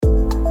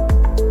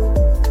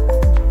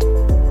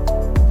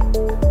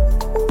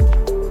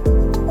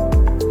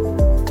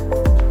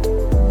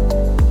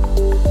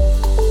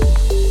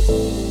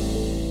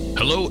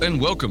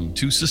Welcome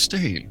to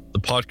Sustain, the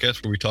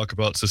podcast where we talk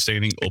about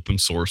sustaining open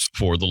source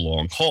for the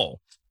long haul.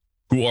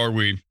 Who are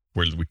we?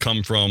 Where did we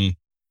come from?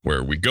 Where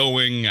are we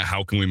going?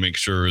 How can we make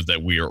sure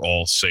that we are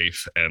all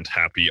safe and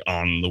happy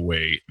on the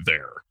way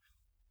there?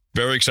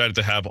 Very excited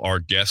to have our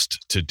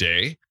guest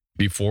today.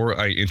 Before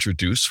I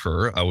introduce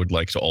her, I would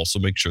like to also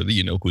make sure that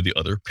you know who the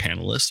other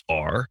panelists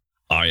are.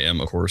 I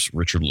am, of course,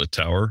 Richard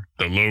Littauer.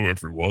 Hello,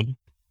 everyone.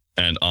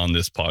 And on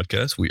this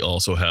podcast, we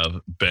also have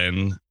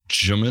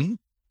Benjamin,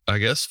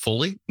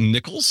 Foley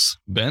Nichols.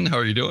 Ben, how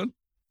are you doing?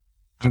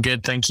 I'm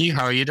good, thank you.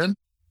 How are you doing?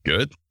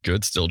 Good.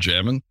 Still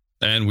jamming.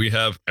 And we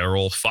have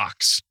Errol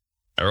Fox.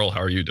 Errol,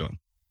 how are you doing?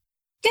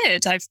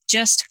 Good. I've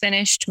just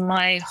finished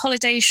my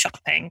holiday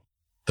shopping.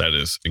 That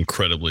is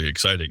incredibly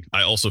exciting.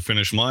 I also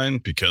finished mine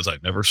because I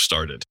never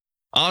started.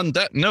 On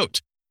that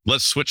note,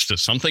 let's switch to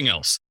something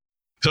else.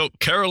 So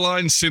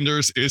Caroline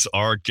Sinders is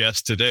our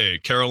guest today.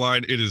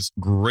 Caroline, it is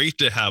great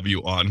to have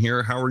you on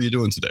here. How are you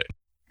doing today?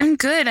 I'm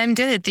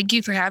good. Thank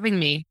you for having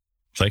me.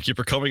 Thank you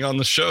for coming on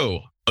the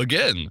show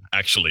again,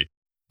 actually.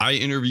 I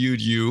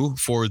interviewed you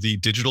for the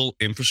Digital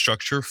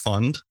Infrastructure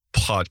Fund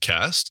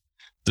podcast.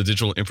 The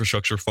Digital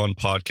Infrastructure Fund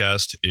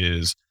podcast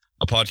is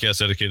a podcast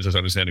dedicated to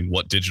understanding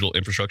what digital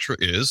infrastructure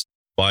is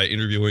by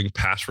interviewing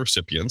past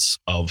recipients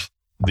of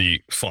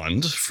the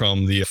fund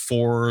from the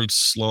Ford,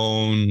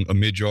 Sloan,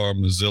 Omidyar,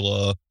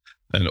 Mozilla,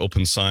 and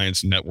Open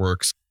Science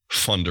Networks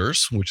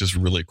funders, which is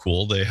really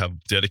cool. They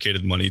have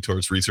dedicated money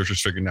towards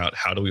researchers figuring out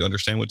how do we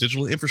understand what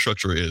digital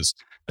infrastructure is.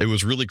 It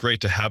was really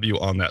great to have you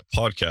on that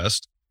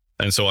podcast.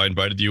 And so I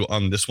invited you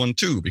on this one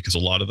too, because a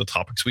lot of the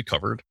topics we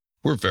covered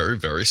were very,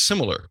 very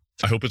similar.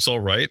 I hope it's all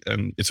right.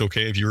 And it's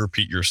okay if you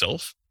repeat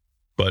yourself,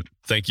 but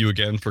thank you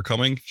again for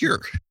coming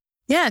here.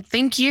 Yeah,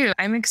 thank you.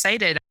 I'm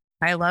excited.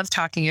 I love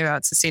talking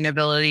about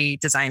sustainability,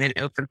 design, and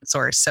open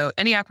source. So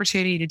any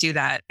opportunity to do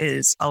that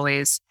is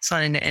always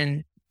fun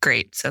and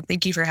great. So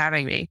thank you for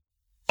having me.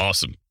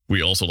 Awesome.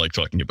 We also like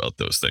talking about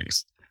those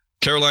things.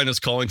 Caroline is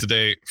calling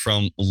today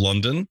from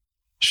London.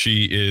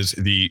 She is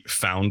the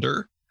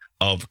founder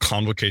of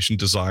Convocation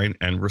Design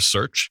and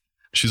Research.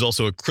 She's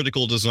also a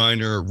critical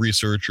designer,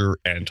 researcher,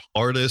 and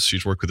artist.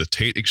 She's worked with the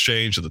Tate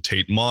Exchange and the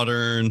Tate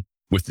Modern,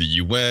 with the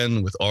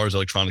UN, with Ars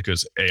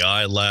Electronica's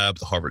AI Lab,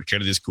 the Harvard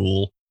Kennedy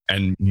School,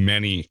 and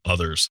many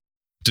others.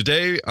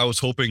 Today, I was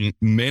hoping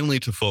mainly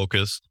to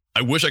focus.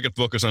 I wish I could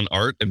focus on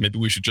art, and maybe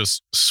we should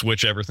just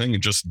switch everything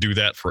and just do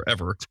that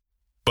forever.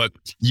 But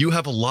you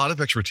have a lot of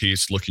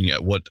expertise looking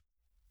at what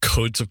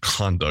codes of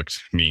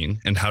conduct mean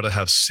and how to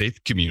have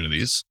safe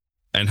communities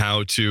and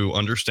how to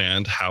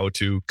understand how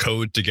to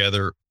code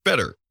together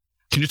better.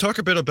 Can you talk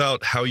a bit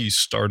about how you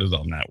started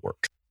on that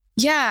work?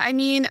 Yeah,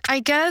 I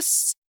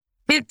guess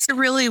it's a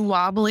really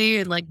wobbly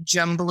and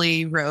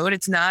jumbly road.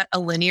 It's not a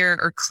linear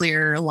or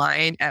clear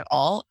line at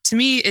all. To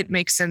me, it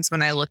makes sense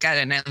when I look at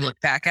it and I look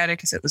back at it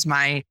because it was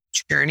my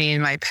journey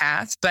and my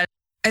path. But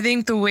I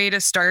think the way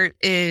to start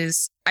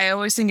is I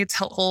always think it's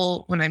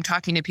helpful when I'm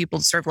talking to people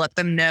to sort of let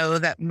them know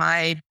that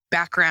my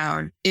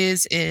background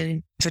is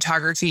in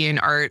photography and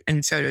art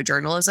and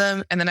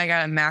photojournalism. And then I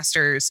got a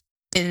master's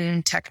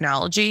in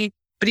technology.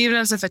 But even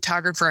as a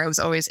photographer, I was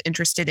always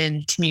interested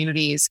in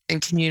communities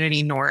and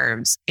community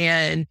norms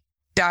and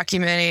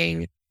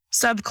documenting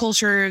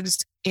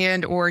subcultures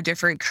and or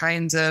different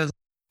kinds of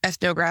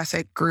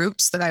ethnographic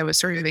groups that I was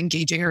sort of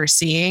engaging or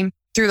seeing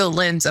through the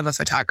lens of a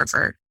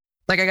photographer.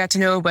 I got to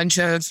know a bunch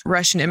of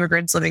Russian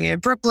immigrants living in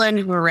Brooklyn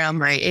who were around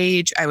my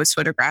age. I was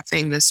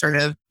photographing this sort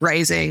of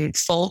rising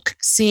folk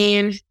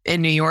scene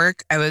in New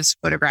York. I was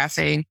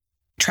photographing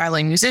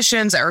traveling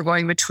musicians that were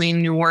going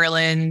between New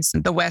Orleans,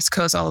 the West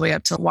Coast, all the way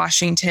up to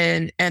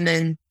Washington, and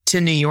then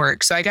to New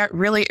York. So I got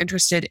really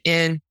interested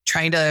in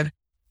trying to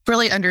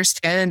really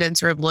understand and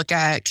sort of look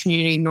at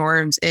community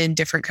norms in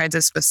different kinds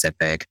of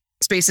specific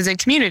spaces and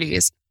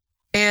communities.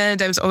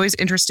 And I was always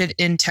interested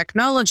in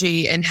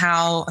technology and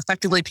how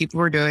effectively people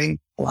were doing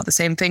a lot of the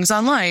same things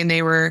online.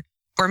 They were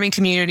forming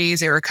communities.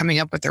 They were coming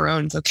up with their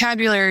own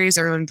vocabularies,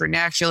 their own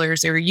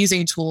vernaculars. They were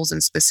using tools in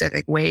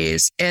specific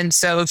ways. And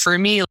so for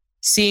me,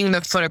 seeing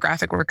the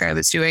photographic work I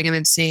was doing and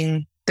then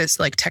seeing this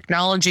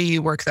technology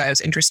work that I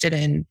was interested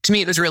in, to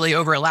me, it was really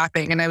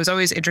overlapping. And I was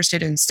always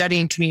interested in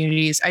studying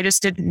communities. I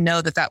just didn't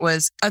know that that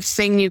was a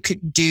thing you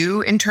could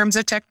do in terms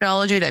of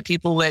technology, that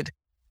people would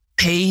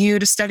pay you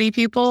to study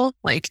people,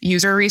 like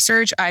user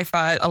research. I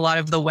thought a lot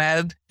of the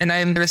web,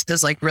 and this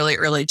is really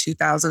early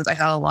 2000s, I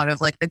thought a lot of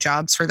the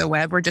jobs for the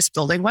web were just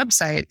building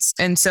websites.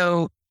 And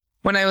so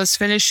when I was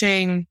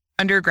finishing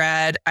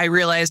undergrad, I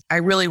realized I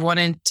really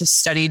wanted to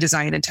study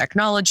design and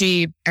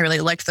technology. I really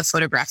liked the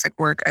photographic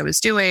work I was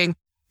doing,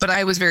 but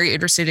I was very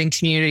interested in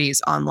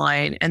communities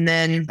online. And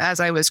then as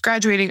I was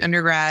graduating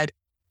undergrad,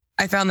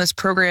 I found this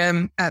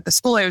program at the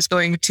school I was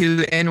going to,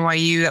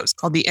 NYU, that was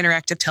called the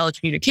Interactive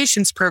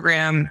Telecommunications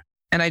Program.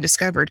 And I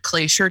discovered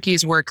Clay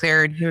Shirky's work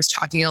there. And he was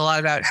talking a lot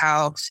about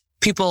how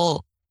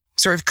people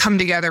sort of come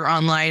together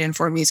online and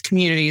form these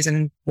communities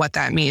and what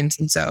that means.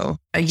 And so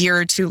a year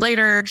or two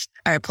later,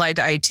 I applied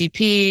to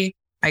ITP.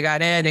 I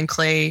got in, and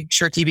Clay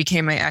Shirky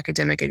became my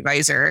academic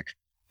advisor.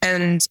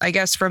 And I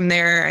guess from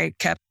there, I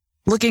kept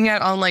looking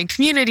at online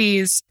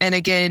communities and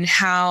again,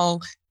 how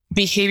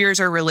behaviors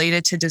are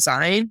related to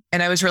design.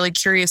 And I was really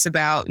curious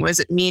about what does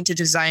it mean to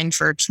design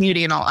for a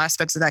community and all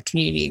aspects of that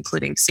community,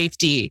 including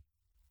safety.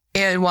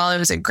 And while I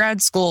was in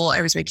grad school,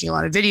 I was making a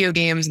lot of video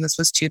games, and this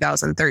was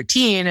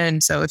 2013.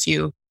 And so if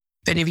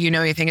any of you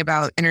know anything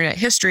about internet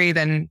history,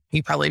 then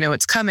you probably know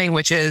what's coming,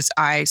 which is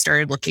I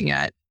started looking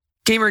at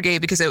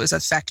Gamergate because it was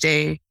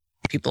affecting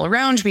people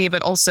around me,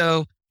 but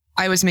also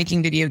I was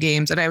making video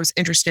games and I was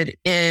interested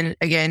in,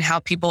 again, how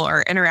people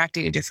are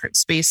interacting in different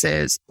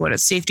spaces. What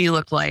does safety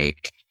look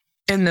like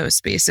in those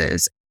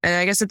spaces? And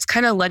I guess it's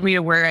kind of led me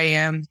to where I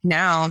am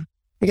now,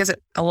 because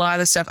a lot of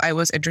the stuff I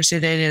was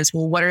interested in is,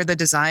 well, what are the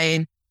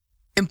design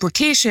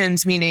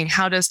implications? Meaning,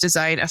 how does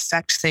design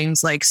affect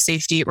things like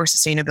safety or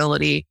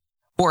sustainability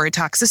or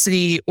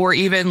toxicity or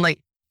even like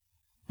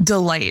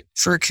delight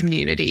for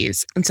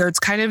communities? And so it's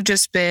kind of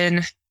just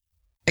been,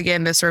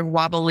 again, this sort of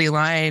wobbly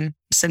line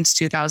since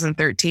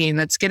 2013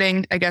 that's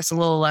getting, I guess, a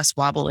little less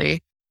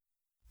wobbly.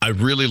 I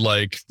really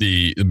like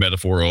the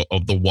metaphor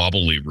of the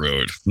wobbly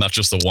road, not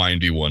just the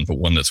windy one, but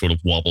one that sort of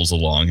wobbles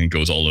along and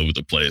goes all over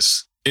the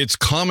place. It's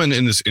common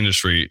in this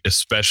industry,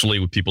 especially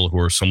with people who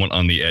are somewhat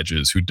on the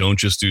edges, who don't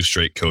just do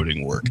straight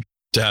coding work,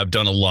 to have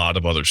done a lot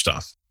of other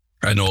stuff.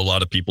 I know a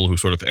lot of people who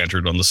sort of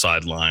entered on the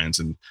sidelines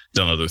and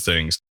done other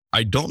things.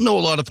 I don't know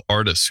a lot of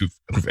artists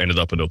who've ended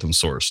up in open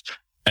source.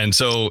 And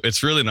so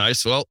it's really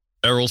nice. Well,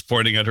 Errol's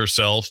pointing at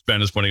herself.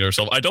 Ben is pointing at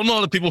herself. I don't know a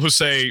lot of people who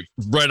say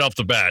right off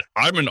the bat,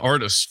 I'm an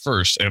artist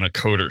first and a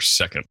coder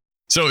second.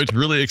 So it's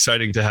really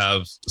exciting to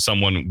have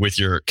someone with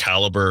your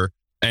caliber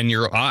and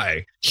your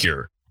eye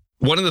here.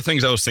 One of the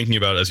things I was thinking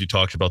about as you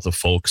talked about the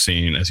folk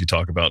scene, as you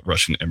talk about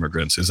Russian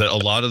immigrants, is that a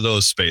lot of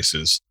those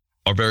spaces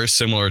are very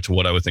similar to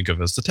what I would think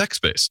of as the tech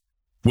space,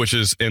 which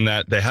is in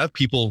that they have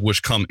people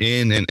which come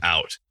in and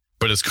out,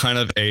 but it's kind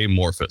of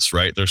amorphous,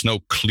 right? There's no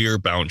clear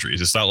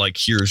boundaries. It's not like,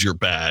 here's your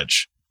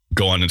badge,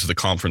 go on into the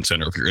conference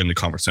center. If you're in the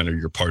conference center,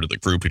 you're part of the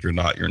group. If you're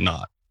not, you're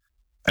not.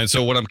 And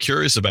so what I'm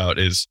curious about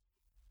is,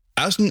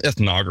 as an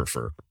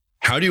ethnographer,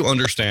 how do you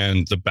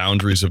understand the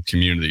boundaries of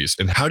communities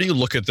and how do you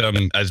look at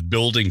them as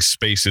building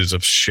spaces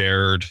of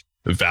shared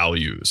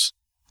values?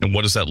 And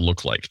what does that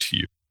look like to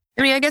you?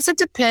 I mean, I guess it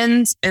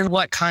depends in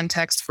what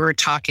context we're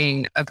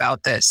talking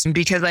about this,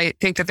 because I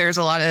think that there's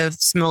a lot of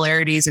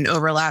similarities and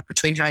overlap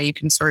between how you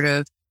can sort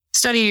of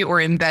study or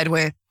embed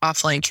with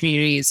offline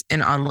communities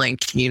and online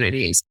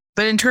communities.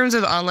 But in terms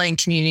of online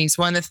communities,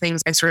 one of the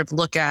things I sort of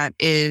look at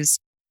is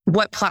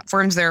what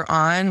platforms they're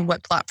on,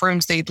 what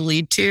platforms they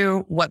lead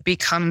to, what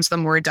becomes the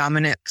more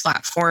dominant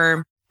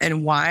platform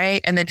and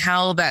why, and then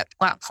how that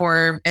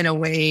platform in a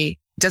way,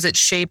 does it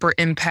shape or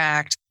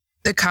impact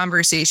the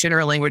conversation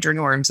or language or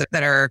norms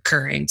that are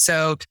occurring.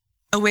 So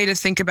a way to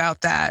think about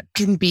that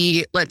can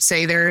be, let's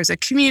say there's a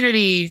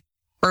community,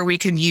 or we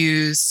can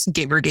use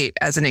Gamergate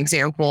as an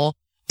example.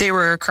 They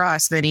were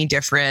across many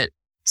different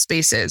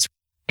spaces,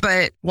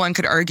 but one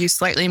could argue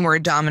slightly more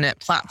dominant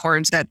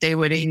platforms that they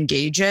would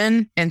engage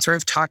in and sort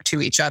of talk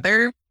to each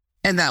other.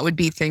 And that would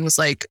be things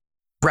like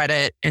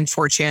Reddit and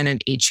 4chan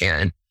and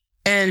 8chan.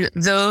 And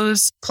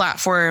those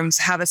platforms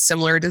have a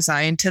similar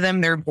design to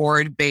them. They're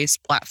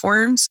board-based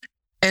platforms.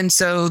 And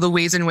so the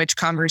ways in which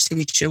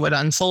conversation would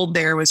unfold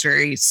there was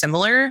very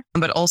similar,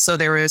 but also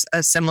there was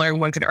a similar,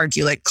 one could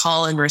argue, like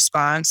call and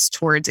response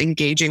towards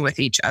engaging with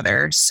each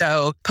other.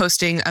 So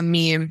posting a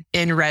meme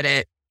in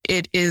Reddit,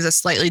 it is a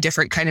slightly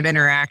different kind of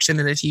interaction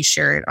than if you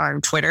share it on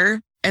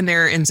Twitter. And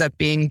there ends up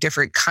being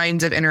different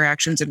kinds of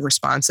interactions and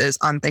responses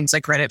on things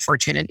like Reddit,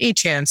 4chan, and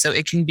 8chan. So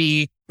it can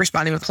be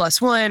responding with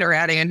 +1 or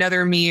adding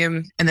another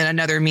meme and then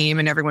another meme,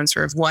 and everyone's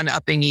sort of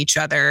one-upping each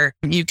other.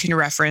 You can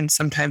reference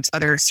sometimes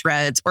other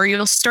threads, or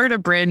you'll start a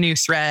brand new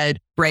thread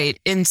right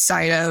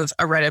inside of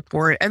a Reddit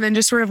board and then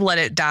just sort of let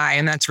it die.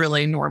 And that's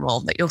really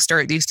normal, that you'll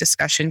start these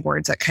discussion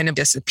boards that kind of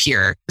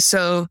disappear.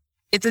 So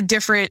it's a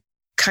different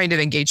kind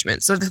of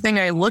engagement. So the thing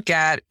I look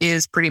at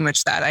is pretty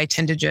much that. I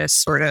tend to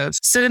just sort of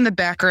sit in the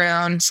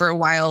background for a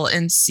while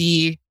and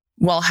see,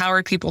 well, how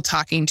are people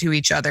talking to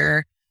each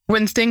other?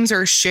 When things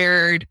are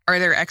shared, are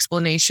there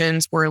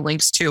explanations or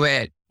links to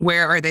it?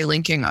 Where are they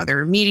linking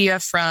other media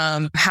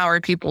from? How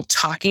are people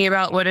talking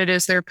about what it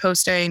is they're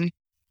posting?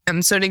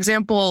 And so an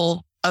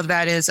example of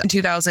that is in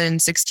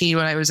 2016,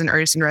 when I was an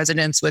artist in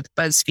residence with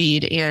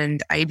BuzzFeed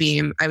and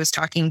iBeam, I was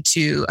talking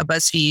to a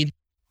BuzzFeed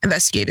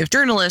investigative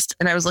journalist,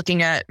 and I was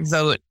looking at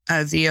Voat,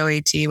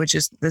 VOAT, which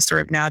is this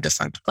sort of now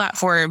defunct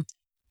platform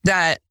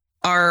that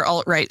our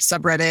alt-right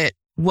subreddit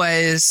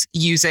was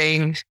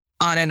using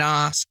on and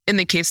off in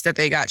the case that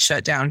they got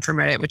shut down from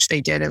Reddit, which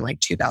they did in like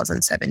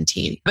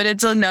 2017. But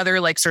it's another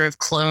like sort of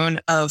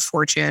clone of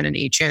 4chan and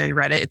 8chan and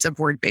Reddit. It's a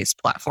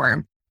board-based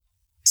platform.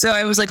 So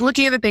I was like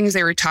looking at the things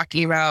they were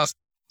talking about,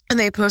 and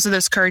they posted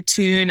this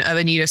cartoon of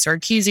Anita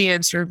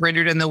Sarkeesian sort of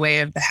rendered in the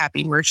way of the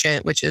Happy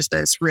Merchant, which is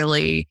this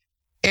really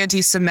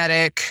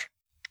anti-Semitic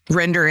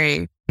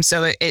rendering.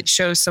 So it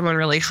shows someone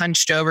really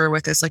hunched over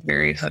with this like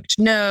very hooked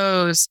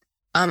nose,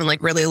 and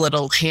like really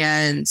little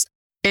hands.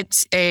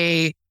 It's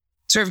a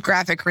sort of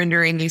graphic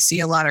rendering you see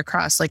a lot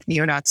across like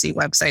neo-Nazi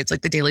websites,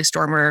 like the Daily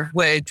Stormer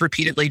would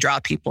repeatedly draw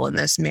people in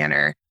this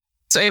manner.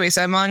 So anyway,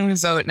 so I'm on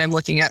Vote and I'm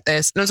looking at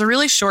this. It was a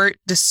really short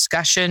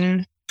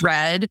discussion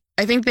thread.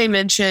 I think they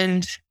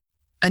mentioned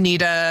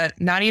Anita,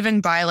 not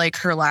even by like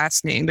her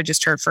last name, but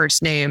just her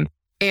first name.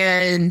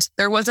 And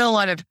there wasn't a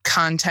lot of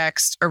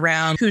context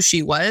around who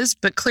she was,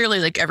 but clearly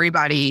like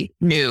everybody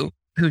knew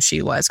who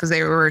she was because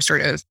they were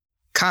sort of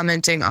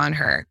commenting on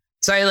her.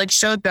 So I like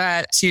showed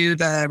that to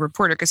the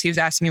reporter because he was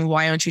asking me,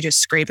 why don't you just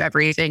scrape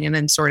everything and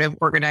then sort of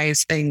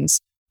organize things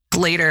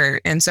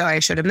later? And so I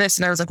showed him this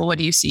and I was like, well, what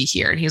do you see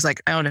here? And he's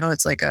like, I don't know.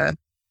 It's like a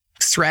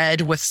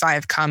thread with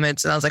 5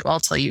 comments. And I was like, well, I'll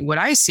tell you what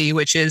I see,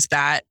 which is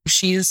that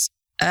she's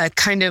a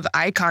kind of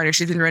icon, or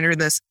she's been rendered in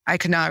this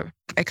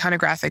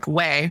iconographic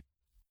way.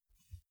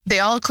 They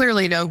all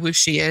clearly know who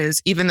she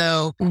is, even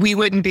though we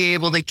wouldn't be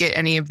able to get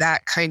any of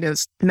that kind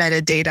of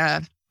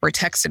metadata or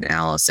text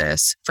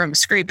analysis from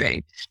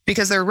scraping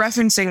because they're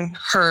referencing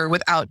her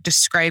without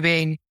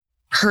describing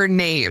her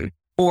name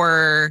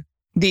or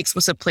the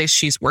explicit place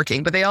she's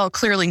working. But they all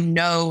clearly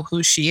know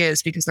who she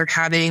is because they're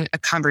having a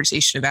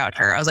conversation about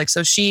her. I was like,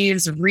 so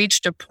she's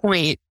reached a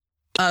point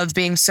of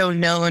being so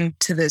known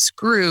to this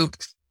group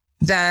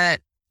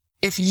that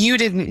if you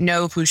didn't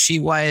know who she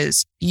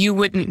was, you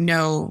wouldn't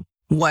know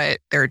what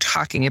they're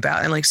talking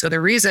about. And like, so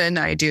the reason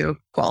I do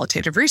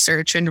qualitative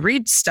research and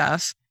read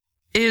stuff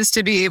is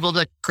to be able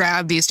to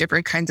grab these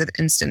different kinds of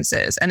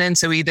instances. And then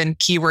so we then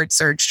keyword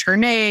searched her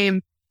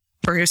name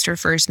or just her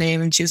first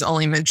name, and she was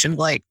only mentioned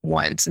like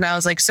once. And I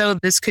was like, so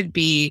this could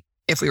be,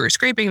 if we were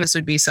scraping, this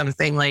would be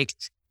something like,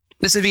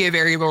 this would be a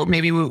variable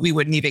maybe we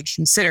wouldn't even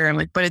consider. I'm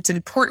like, but it's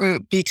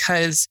important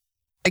because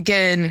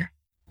again,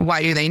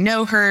 why do they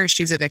know her?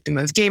 She's a victim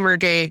of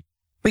Gamergate.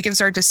 We can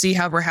start to see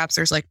how perhaps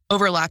there's like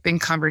overlapping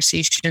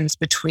conversations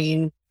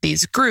between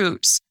these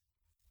groups.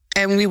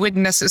 And we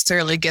wouldn't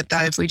necessarily get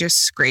that if we just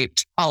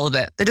scraped all of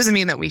it. That doesn't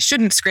mean that we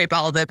shouldn't scrape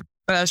all of it.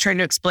 But I was trying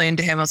to explain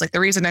to him, I was like, the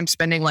reason I'm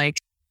spending like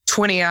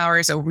 20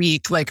 hours a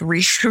week, like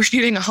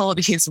reading all of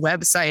these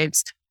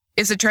websites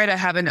is to try to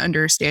have an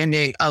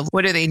understanding of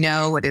what do they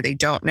know? What do they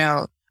don't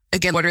know?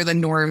 Again, what are the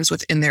norms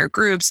within their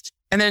groups?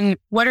 And then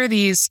what are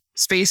these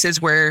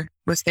spaces where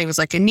with things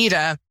like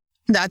Anita,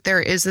 that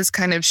there is this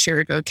kind of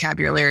shared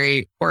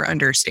vocabulary or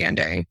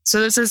understanding.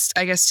 So this is,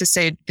 I guess, to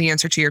say the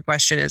answer to your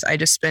question is I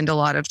just spend a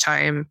lot of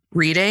time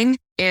reading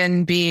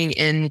and being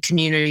in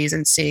communities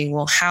and seeing,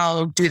 well,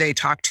 how do they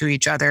talk to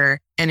each other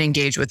and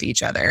engage with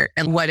each other?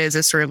 And what is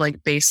a sort of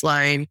like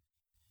baseline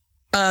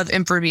of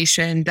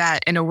information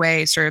that in a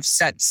way sort of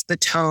sets the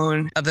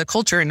tone of the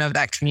culture and of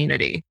that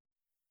community?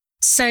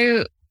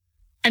 So,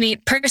 I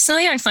mean,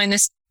 personally, I find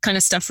this kind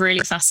of stuff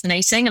really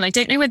fascinating. And I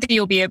don't know whether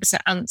you'll be able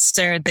to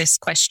answer this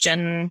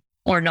question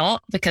or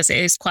not, because it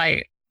is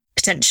quite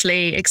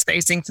potentially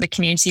exposing for the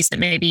communities that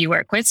maybe you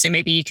work with. So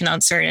maybe you can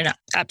answer in an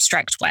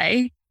abstract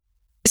way.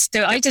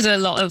 So I did a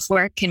lot of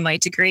work in my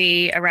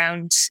degree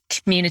around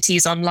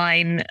communities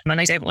online,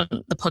 and I don't want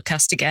the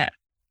podcast to get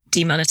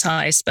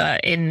demonetized,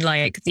 but in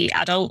like the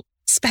adult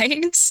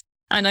space.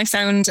 And I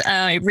found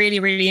really,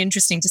 really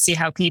interesting to see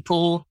how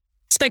people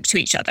spoke to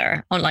each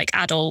other on like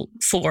adult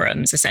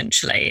forums,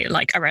 essentially,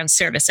 like around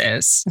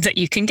services that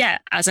you can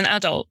get as an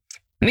adult.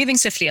 Moving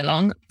swiftly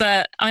along,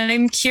 but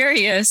I'm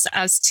curious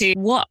as to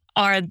what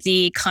are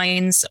the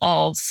kinds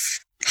of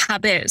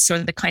habits or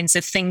the kinds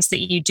of things that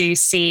you do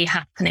see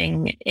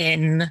happening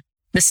in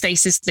the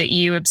spaces that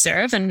you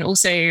observe. And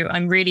also,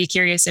 I'm really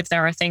curious if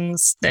there are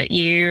things that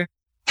you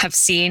have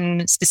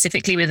seen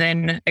specifically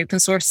within open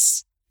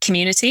source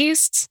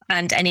communities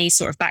and any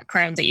sort of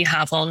background that you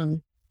have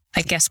on,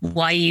 I guess,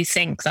 why you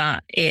think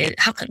that it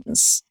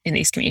happens in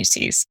these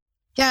communities.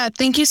 Yeah,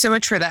 thank you so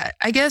much for that.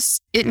 I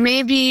guess it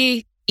may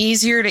be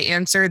easier to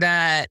answer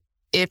that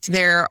if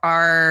there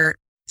are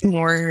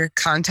more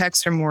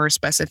context or more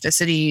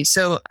specificity.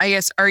 So I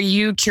guess, are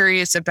you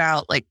curious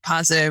about like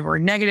positive or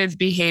negative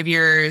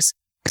behaviors?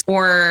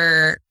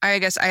 Or I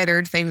guess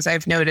either things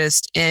I've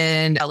noticed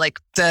in like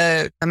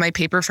my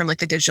paper from like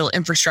the digital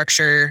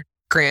infrastructure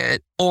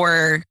grant,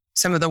 or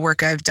some of the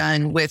work I've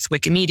done with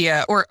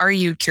Wikimedia, or are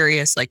you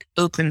curious like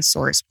open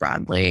source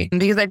broadly?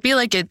 Because I feel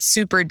like it's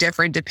super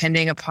different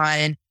depending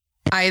upon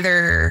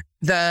either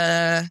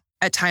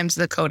at times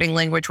the coding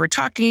language we're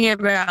talking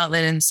about,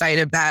 and inside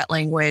of that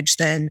language,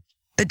 then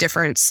the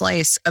different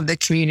slice of the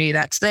community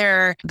that's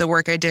there. The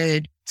work I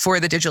did for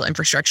the digital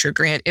infrastructure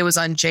grant, it was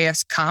on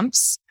JS Conf.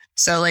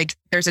 So like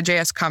there's a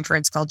JS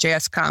conference called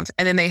JS Conf,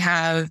 and then they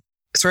have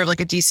sort of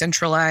like a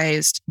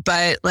decentralized,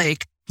 but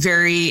like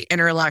very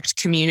interlocked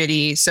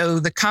community. So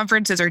the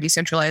conferences are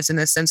decentralized in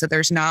the sense that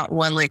there's not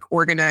one like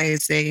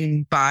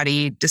organizing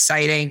body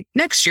deciding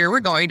next year we're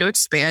going to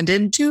expand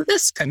into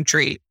this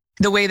country.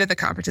 The way that the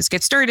conferences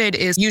get started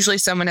is usually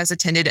someone has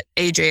attended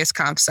a JS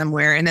Conf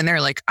somewhere, and then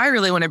they're like, I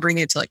really want to bring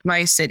it to like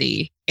my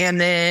city.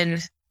 And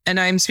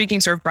I'm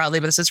speaking sort of broadly,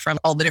 but this is from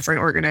all the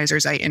different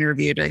organizers I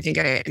interviewed. I think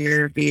I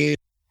interviewed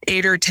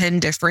 8 or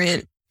 10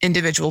 different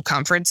individual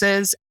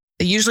conferences.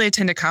 They usually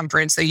attend a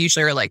conference. They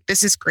usually are like,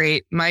 this is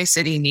great. My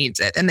city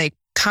needs it. And they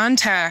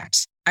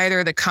contact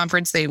either the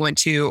conference they went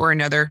to or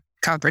another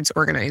conference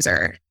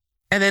organizer.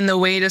 And then the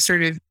way to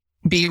sort of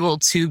be able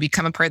to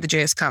become a part of the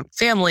JSConf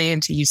family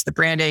and to use the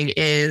branding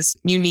is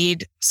you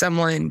need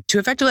someone to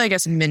effectively, I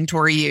guess,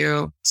 mentor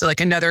you. So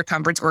like another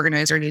conference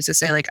organizer needs to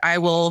say like, I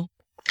will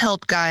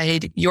help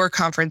guide your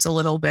conference a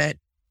little bit.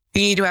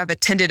 You need to have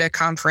attended a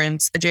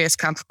conference, a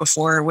JSConf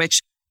before,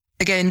 which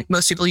again,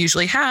 most people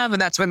usually have.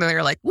 And that's when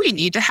they're like, we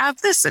need to have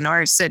this in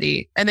our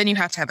city. And then you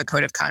have to have a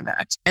code of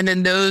conduct. And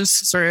then those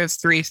sort of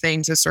three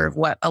things is sort of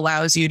what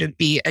allows you to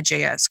be a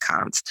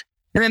JSConf.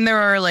 And then there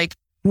are like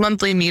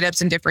monthly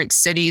meetups in different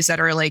cities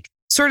that are like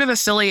sort of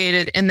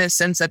affiliated in the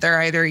sense that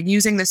they're either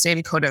using the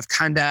same code of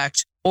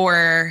conduct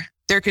or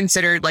they're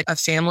considered like a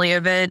family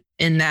event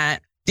in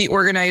that the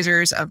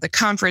organizers of the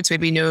conference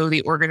maybe know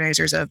the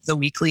organizers of the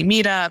weekly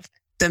meetup.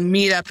 The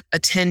meetup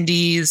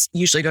attendees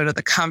usually go to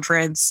the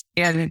conference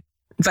and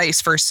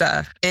vice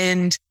versa.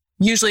 And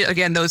usually,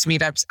 again, those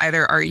meetups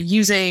either are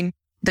using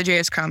the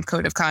JSConf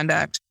code of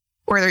conduct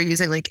or they're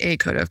using like a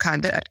code of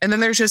conduct. And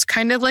then there's just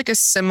kind of like a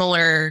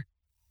similar,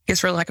 I guess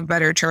for lack of a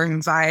better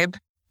term, vibe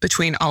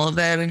between all of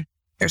them.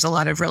 There's a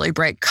lot of really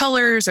bright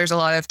colors. There's a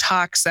lot of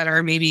talks that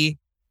are maybe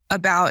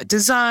about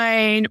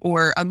design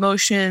or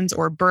emotions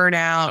or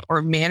burnout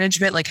or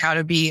management, like how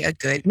to be a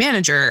good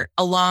manager,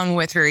 along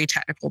with very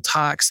technical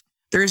talks.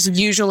 There's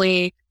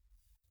usually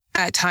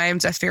at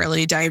times a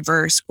fairly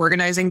diverse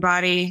organizing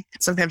body,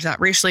 sometimes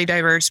not racially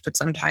diverse, but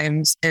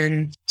sometimes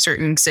in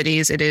certain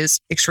cities it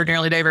is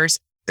extraordinarily diverse.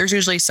 There's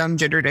usually some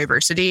gender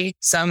diversity.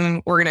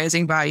 Some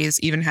organizing bodies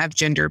even have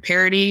gender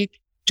parity,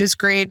 which is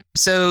great.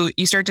 So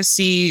you start to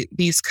see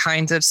these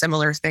kinds of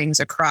similar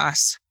things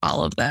across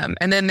all of them.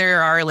 And then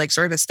there are like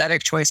sort of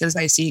aesthetic choices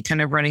I see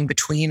kind of running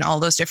between all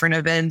those different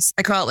events.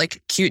 I call it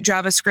like cute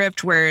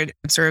JavaScript, where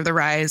it's sort of the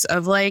rise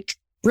of like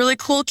really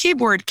cool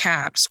keyboard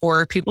caps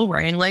or people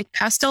wearing like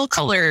pastel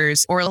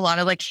colors or a lot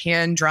of like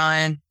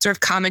hand-drawn sort of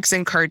comics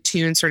and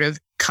cartoons sort of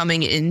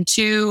coming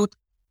into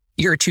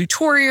your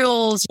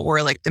tutorials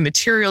or like the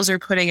materials you're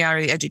putting out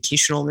or the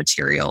educational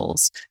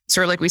materials,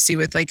 sort of like we see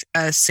with like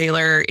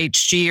Sailor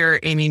HG or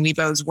Amy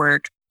Weibo's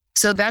work.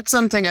 So that's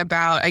something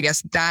about, I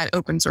guess, that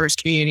open source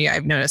community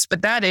I've noticed,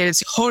 but that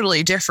is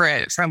totally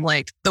different from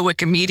like the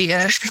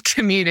Wikimedia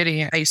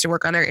community. I used to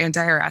work on their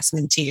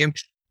anti-harassment team.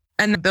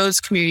 And those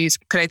communities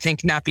could, I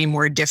think, not be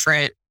more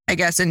different, I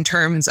guess, in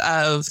terms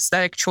of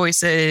aesthetic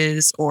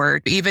choices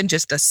or even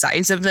just the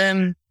size of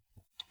them.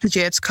 The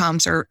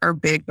JSConfs are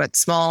big but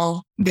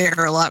small.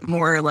 They're a lot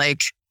more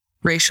like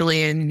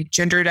racially and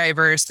gender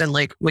diverse than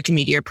like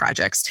Wikimedia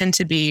projects tend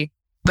to be.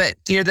 But,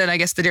 you know, then I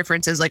guess the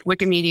difference is like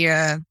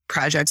Wikimedia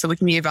projects, the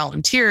Wikimedia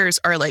volunteers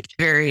are like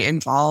very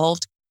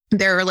involved.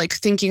 They're like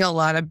thinking a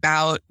lot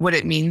about what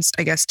it means,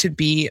 I guess, to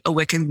be a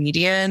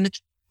Wikimedian.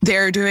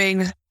 They're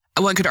doing,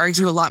 one could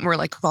argue, a lot more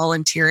like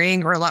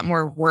volunteering or a lot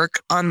more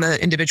work on the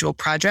individual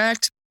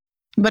project.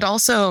 But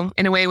also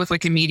in a way with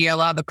Wikimedia, a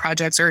lot of the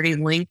projects are already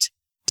linked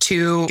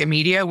to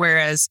Wikimedia,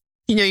 whereas,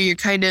 you know, you're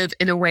kind of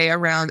in a way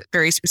around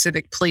very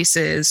specific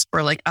places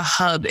or like a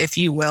hub, if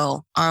you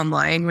will,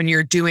 online when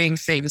you're doing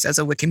things as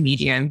a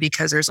Wikimedian,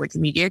 because there's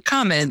Wikimedia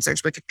Commons,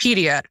 there's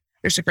Wikipedia,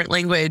 there's different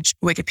language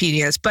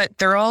Wikipedias, but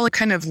they're all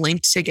kind of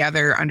linked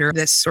together under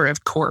this sort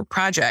of core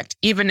project,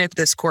 even if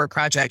this core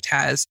project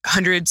has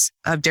hundreds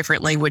of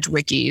different language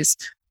wikis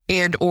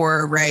and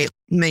or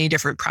many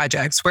different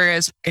projects.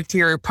 Whereas if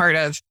you're part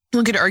of,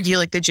 one could argue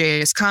like the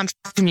JSConf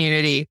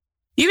community,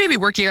 you may be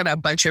working on a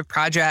bunch of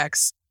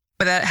projects,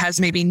 but that has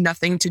maybe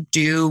nothing to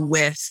do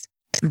with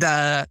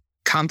the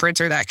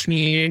conference or that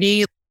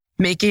community.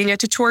 Making a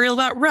tutorial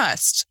about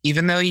Rust,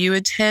 even though you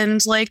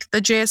attend like the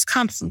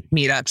JSConf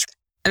meetups.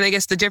 And I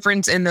guess the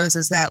difference in those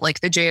is that like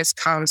the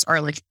JSConfs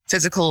are like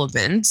physical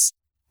events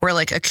where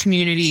like a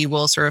community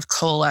will sort of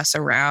coalesce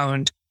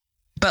around.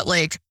 But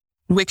like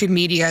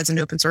Wikimedia as an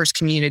open source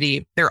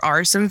community, there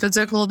are some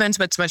physical events,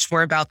 but it's much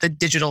more about the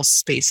digital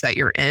space that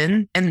you're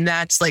in. And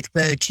that's like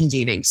the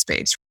convening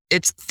space.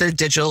 It's the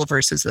digital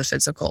versus the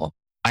physical.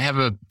 I have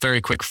a very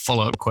quick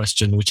follow-up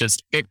question, which is,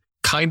 it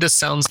kind of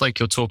sounds like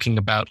you're talking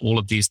about all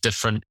of these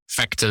different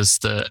factors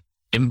that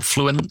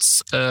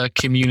influence a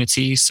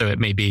community. So it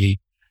may be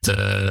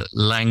the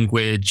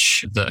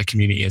language that a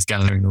community is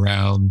gathering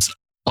around,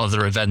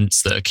 other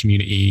events that a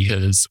community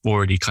has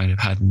already kind of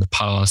had in the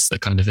past that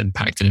kind of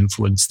impact and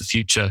influence the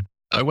future.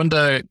 I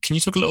wonder, can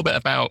you talk a little bit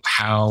about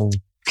how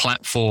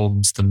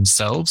platforms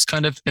themselves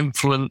kind of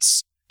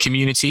influence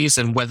communities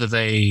and whether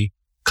they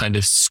kind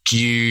of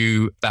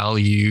skew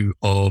value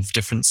of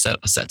different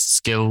sets of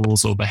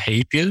skills or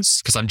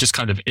behaviors? Because I'm just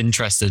kind of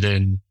interested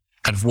in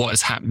kind of what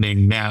is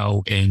happening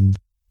now in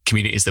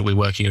communities that we're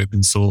working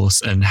open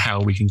source and how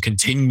we can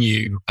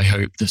continue, I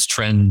hope, this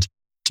trend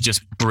to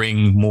just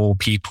bring more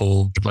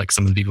people, like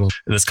some of the people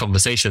in this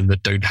conversation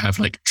that don't have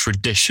like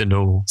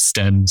traditional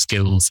STEM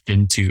skills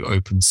into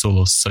open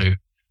source. So yeah,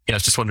 I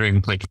was just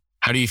wondering, like,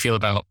 how do you feel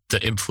about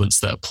the influence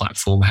that a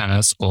platform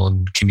has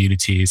on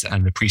communities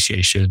and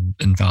appreciation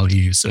and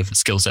values of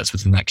skill sets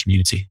within that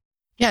community?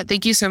 Yeah,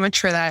 thank you so much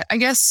for that. I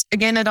guess,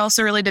 again, it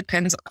also really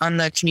depends on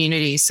the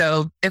community.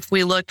 So if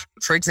we look,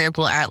 for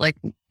example, at like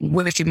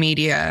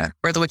Wikimedia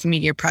or the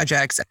Wikimedia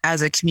projects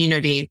as a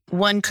community,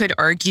 one could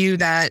argue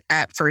that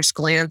at first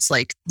glance,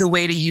 like the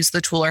way to use the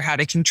tool or how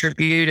to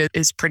contribute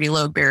is pretty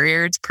low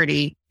barrier. It's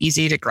pretty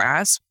easy to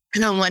grasp.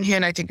 And on one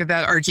hand, I think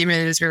that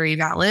argument is very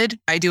valid.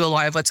 I do a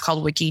lot of what's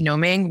called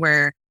wiki-noming,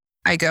 where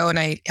I go and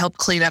I help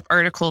clean up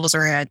articles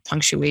or add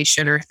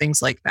punctuation or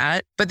things like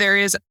that. But there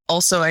is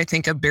also, I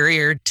think, a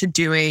barrier to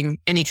doing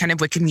any kind of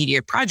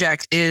Wikimedia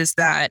project is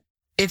that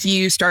if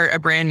you start a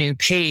brand new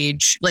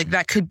page, like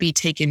that could be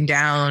taken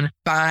down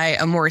by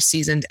a more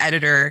seasoned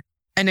editor.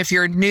 And if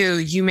you're new,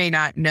 you may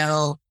not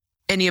know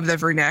any of the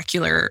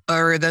vernacular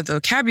or the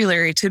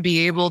vocabulary to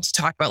be able to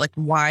talk about like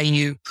why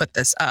you put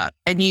this up.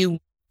 And you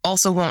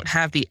also won't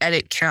have the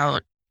edit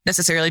count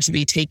necessarily to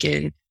be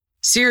taken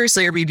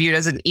seriously or be viewed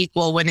as an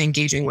equal when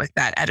engaging with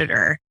that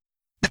editor.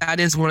 That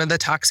is one of the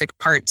toxic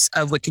parts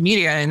of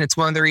Wikimedia. And it's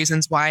one of the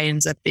reasons why it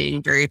ends up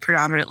being very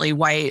predominantly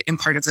white and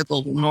part of the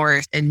global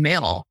north and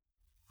male,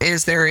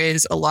 is there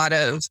is a lot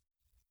of,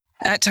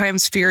 at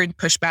times, fear and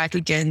pushback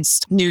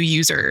against new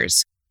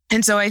users.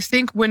 And so I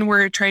think when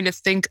we're trying to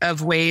think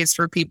of ways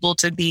for people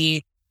to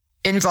be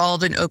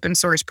involved in open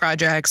source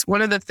projects,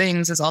 one of the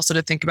things is also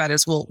to think about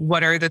is, well,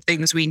 what are the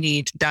things we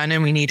need done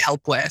and we need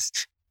help with?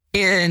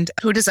 And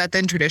who does that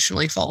then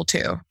traditionally fall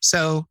to?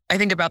 So I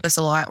think about this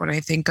a lot when I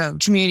think of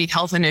community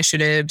health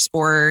initiatives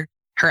or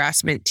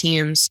harassment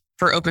teams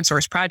for open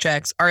source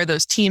projects. Are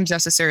those teams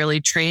necessarily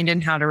trained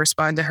in how to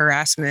respond to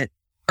harassment?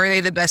 Are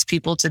they the best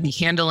people to be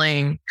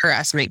handling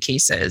harassment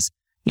cases?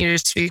 You know,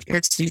 just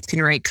because you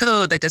can write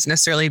code, that doesn't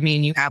necessarily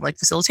mean you have like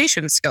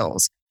facilitation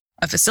skills.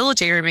 A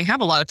facilitator may have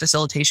a lot of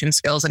facilitation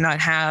skills and not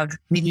have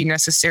maybe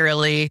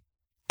necessarily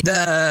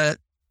the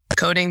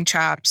coding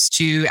chops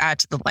to add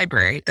to the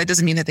library. That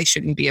doesn't mean that they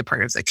shouldn't be a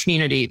part of the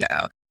community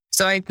though.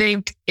 So I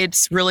think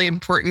it's really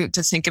important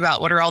to think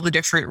about what are all the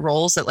different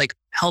roles that like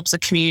helps a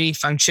community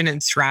function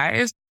and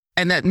thrive.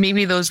 And that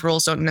maybe those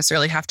roles don't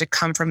necessarily have to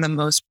come from the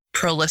most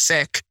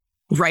prolific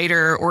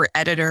writer or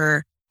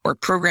editor or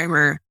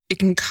programmer. It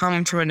can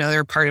come from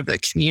another part of the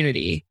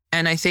community.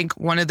 And I think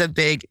one of the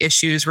big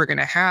issues we're going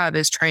to have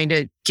is trying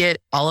to get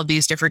all of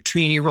these different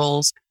community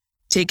roles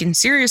taken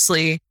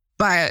seriously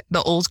by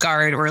the old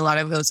guard or a lot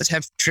of those that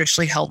have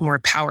traditionally held more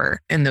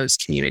power in those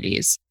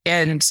communities.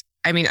 And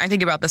I mean, I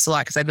think about this a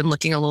lot because I've been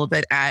looking a little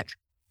bit at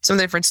some of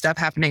the different stuff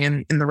happening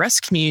in the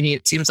Rust community.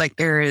 It seems like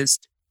there is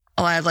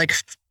a lot of like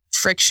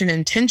friction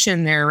and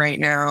tension there right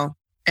now.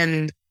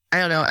 And I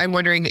don't know, I'm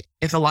wondering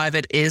if a lot of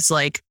it is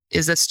like,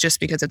 is this just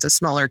because it's a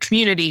smaller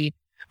community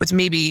with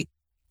maybe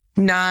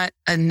not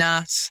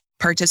enough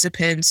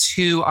participants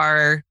who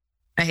are,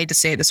 I hate to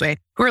say it this way,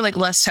 who are like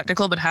less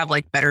technical, but have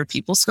like better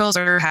people skills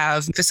or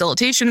have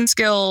facilitation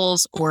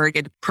skills or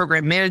get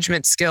program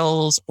management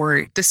skills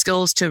or the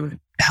skills to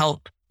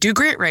help do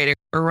grant writing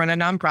or run a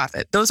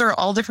nonprofit. Those are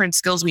all different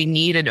skills we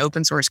need in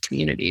open source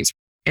communities.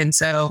 And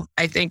so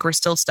I think we're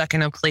still stuck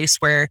in a place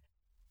where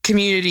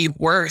community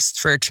worth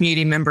for a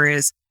community member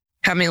is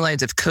how many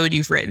lines of code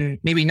you've written,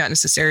 maybe not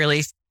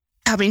necessarily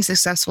how many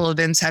successful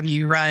events have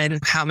you run,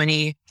 how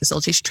many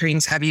facilitation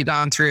trainings have you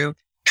gone through,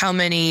 how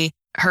many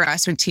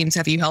harassment teams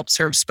have you helped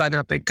serve, spun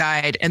up a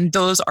guide. And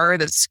those are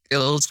the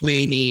skills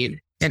we need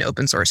in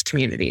open source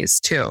communities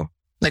too.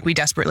 Like we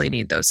desperately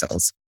need those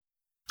skills.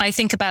 I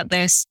think about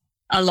this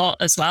a lot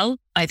as well.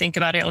 I think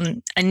about it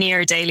on a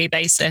near daily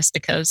basis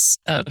because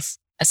of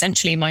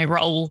essentially my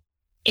role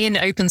in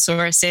open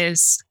source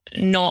is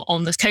not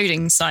on the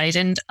coding side.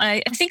 And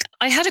I think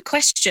I had a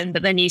question,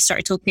 but then you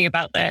started talking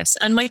about this.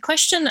 And my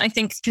question, I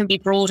think, can be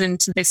broadened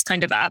to this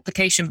kind of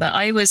application. But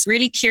I was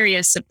really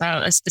curious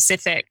about a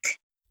specific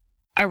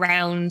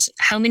around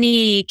how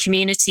many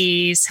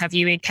communities have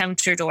you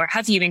encountered, or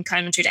have you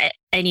encountered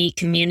any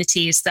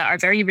communities that are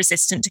very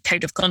resistant to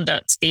code of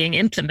conduct being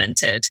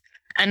implemented?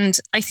 And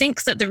I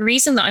think that the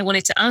reason that I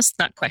wanted to ask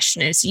that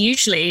question is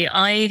usually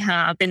I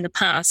have in the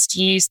past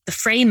used the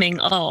framing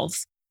of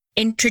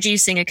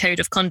introducing a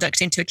code of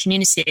conduct into a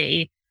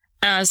community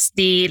as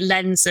the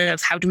lens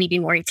of how do we be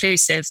more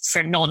inclusive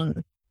for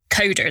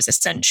non-coders,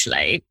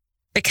 essentially.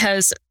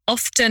 Because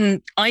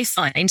often I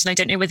find, and I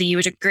don't know whether you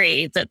would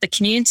agree, that the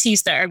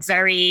communities that are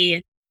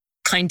very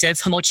kind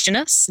of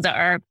homogenous, that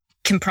are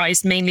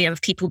comprised mainly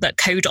of people that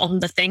code on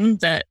the thing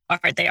that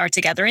they are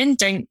together in,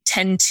 don't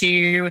tend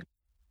to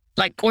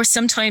like, or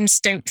sometimes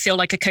don't feel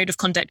like a code of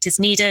conduct is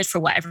needed for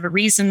whatever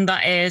reason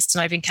that is.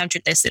 And I've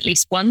encountered this at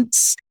least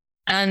once.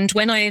 And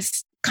when I've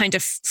kind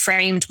of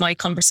framed my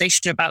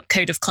conversation about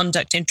code of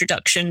conduct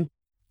introduction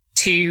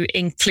to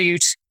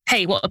include,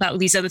 hey, what about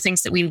these other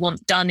things that we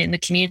want done in the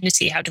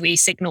community? How do we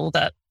signal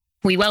that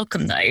we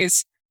welcome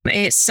those?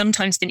 It's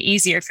sometimes been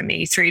easier for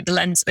me through the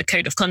lens of a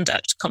code of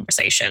conduct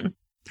conversation.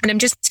 And I'm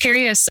just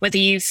curious whether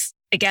you've,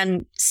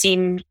 again,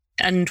 seen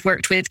and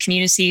worked with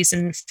communities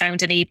and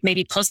found any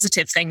maybe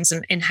positive things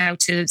in how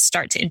to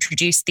start to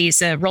introduce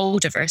these role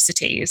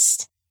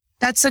diversities.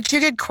 That's such a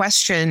good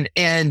question.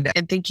 And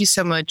thank you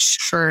so much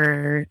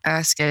for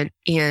asking.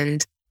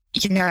 And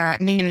yeah,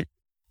 I mean,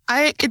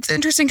 It's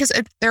interesting because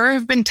there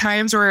have been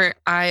times where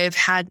I've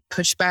had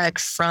pushback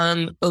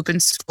from open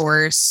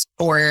source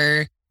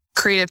or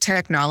creative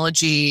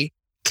technology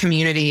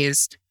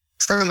communities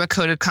from a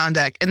code of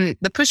conduct. And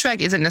the pushback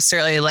isn't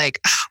necessarily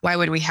like, why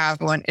would we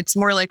have one? It's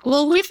more like,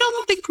 well, we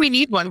don't think we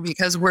need one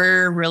because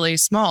we're really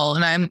small.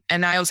 And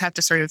I always have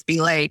to sort of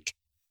be like,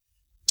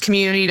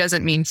 community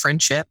doesn't mean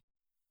friendship.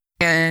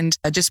 And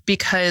just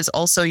because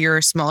also you're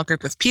a small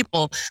group of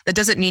people, that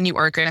doesn't mean you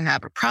aren't going to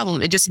have a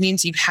problem. It just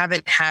means you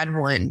haven't had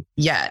one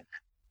yet.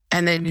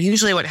 And then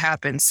usually what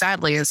happens,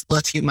 sadly, is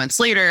a few months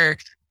later,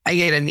 I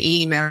get an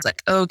email. It's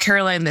like, oh,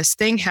 Caroline, this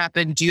thing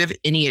happened. Do you have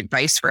any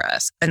advice for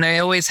us? And I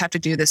always have to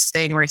do this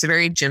thing where it's a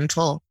very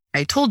gentle,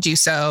 I told you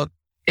so.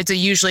 It's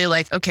usually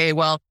like, okay,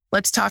 well,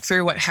 let's talk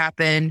through what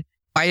happened.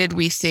 Why did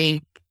we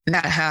think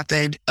that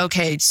happened?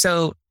 Okay,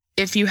 so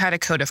if you had a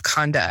code of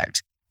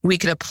conduct, we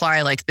could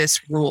apply like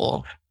this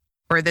rule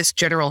or this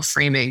general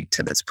framing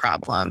to this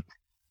problem.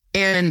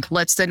 And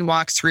let's then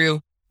walk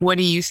through, what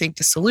do you think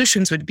the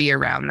solutions would be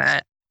around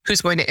that?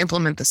 Who's going to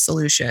implement the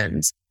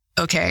solutions?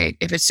 Okay,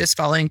 if it's just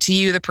falling to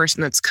you, the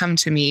person that's come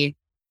to me,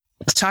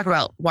 let's talk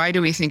about, why do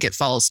we think it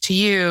falls to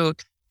you?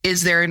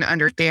 Is there an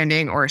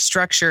understanding or a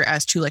structure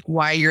as to like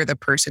why you're the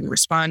person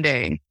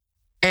responding?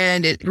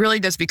 And it really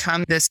does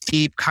become this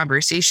deep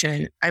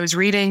conversation. I was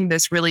reading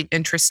this really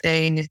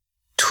interesting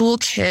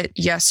toolkit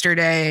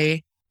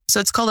yesterday.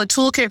 So it's called a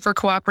toolkit for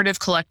cooperative,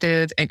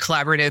 collective, and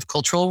collaborative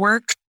cultural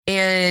work.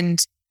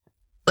 And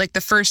like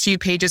the first few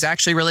pages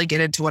actually really get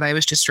into what I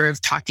was just sort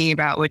of talking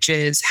about, which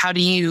is how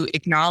do you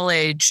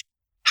acknowledge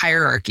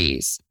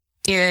hierarchies?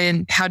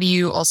 And how do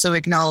you also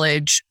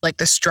acknowledge like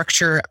the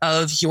structure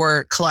of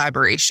your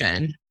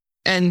collaboration?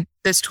 And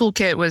this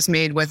toolkit was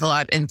made with a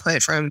lot of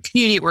input from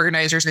community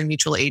organizers and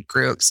mutual aid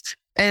groups.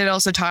 And it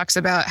also talks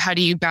about how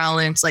do you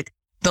balance like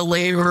the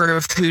labor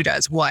of who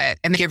does what.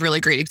 And they give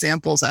really great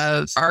examples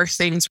of are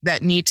things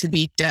that need to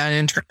be done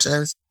in terms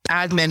of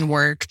admin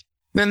work.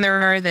 Then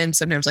there are then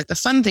sometimes like the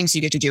fun things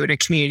you get to do in a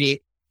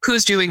community.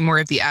 Who's doing more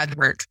of the ad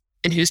work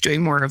and who's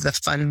doing more of the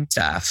fun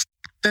stuff.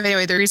 But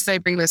anyway, the reason I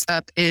bring this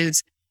up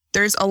is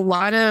there's a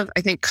lot of,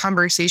 I think,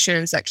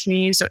 conversations that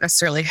communities don't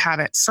necessarily have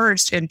at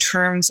first in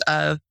terms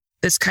of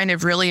this kind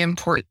of really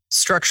important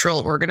structural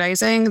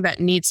organizing that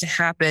needs to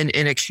happen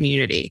in a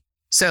community.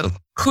 So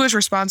who is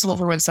responsible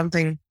for when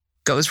something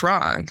goes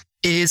wrong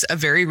is a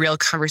very real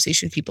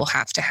conversation people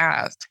have to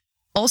have.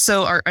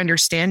 Also, our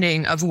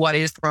understanding of what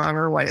is wrong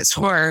or what is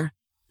harm,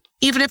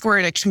 even if we're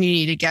in a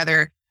community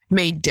together,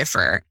 may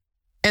differ.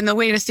 And the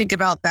way to think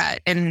about that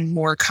in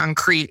more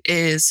concrete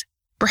is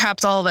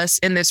perhaps all of us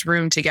in this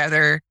room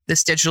together,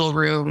 this digital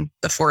room,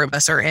 the four of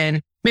us are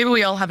in, maybe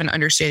we all have an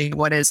understanding of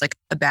what is like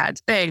a bad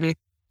thing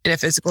in a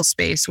physical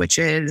space, which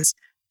is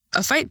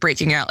a fight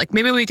breaking out. Like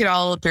maybe we could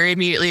all very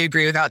immediately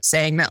agree without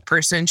saying that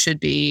person should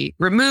be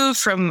removed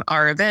from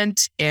our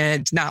event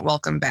and not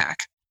welcome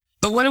back.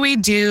 But what do we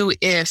do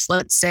if,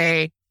 let's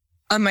say,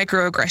 a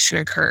microaggression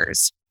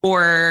occurs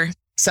or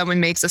someone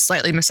makes a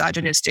slightly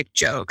misogynistic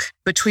joke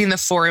between the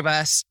four of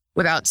us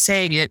without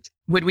saying it?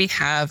 Would we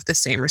have the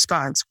same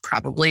response?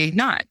 Probably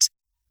not.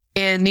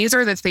 And these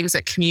are the things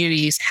that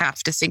communities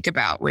have to think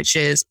about, which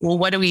is, well,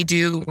 what do we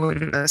do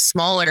when the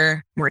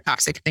smaller, more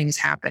toxic things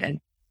happen?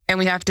 And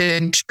we have to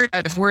ensure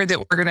that if we're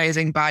the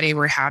organizing body,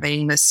 we're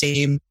having the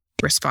same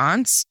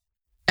response.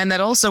 And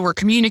that also we're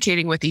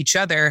communicating with each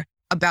other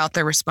about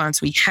the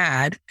response we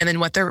had and then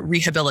what their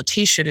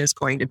rehabilitation is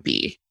going to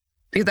be.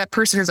 Because that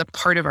person is a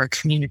part of our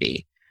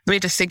community. We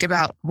have to think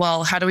about,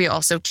 well, how do we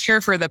also care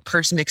for the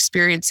person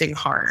experiencing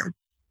harm?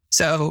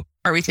 So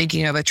are we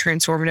thinking of a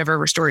transformative or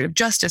restorative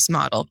justice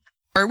model?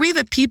 Are we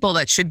the people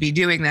that should be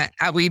doing that?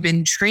 Have we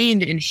been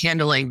trained in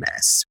handling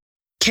this?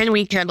 Can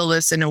we handle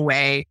this in a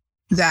way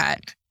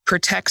that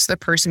protects the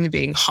person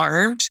being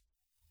harmed?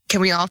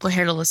 Can we also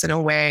handle this in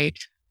a way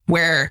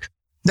where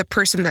the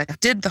person that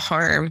did the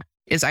harm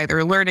is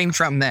either learning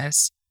from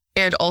this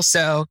and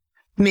also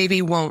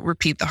maybe won't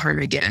repeat the harm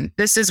again?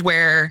 This is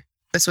where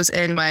this was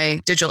in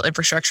my digital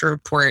infrastructure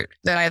report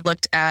that I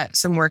looked at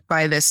some work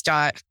by this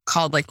dot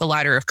called like the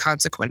ladder of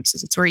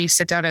consequences. It's where you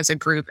sit down as a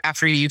group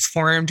after you've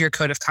formed your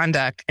code of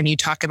conduct and you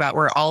talk about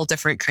where all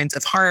different kinds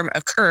of harm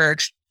occur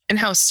and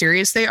how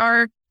serious they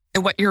are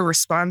and what your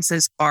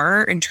responses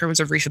are in terms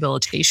of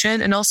rehabilitation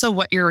and also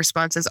what your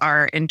responses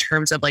are in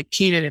terms of like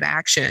punitive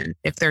action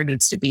if there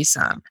needs to be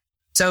some.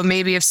 So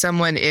maybe if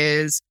someone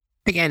is,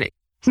 again,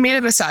 made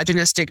a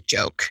misogynistic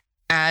joke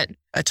at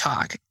a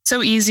talk,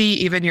 so easy,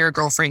 even your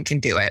girlfriend can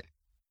do it.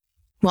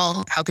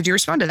 Well, how could you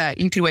respond to that?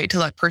 You could wait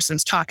till that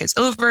person's talk is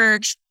over,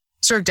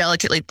 sort of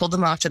delicately pull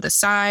them off to the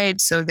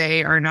side so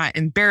they are not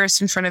embarrassed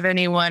in front of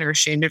anyone or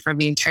shamed in front of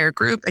the entire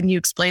group. And you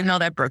explain how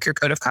that broke your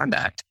code of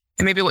conduct.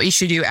 And maybe what you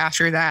should do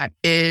after that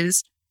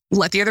is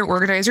let the other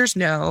organizers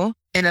know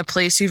in a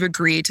place you've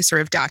agreed to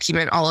sort of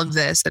document all of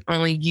this that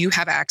only you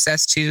have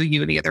access to,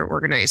 you and the other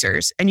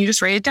organizers, and you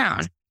just write it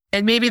down.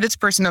 And maybe this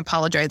person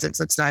apologizes.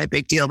 It's not a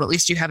big deal, but at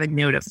least you have a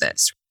note of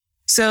this.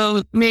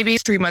 So maybe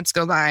 3 months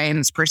go by and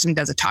this person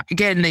does a talk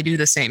again and they do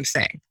the same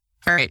thing.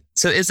 All right,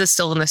 so is this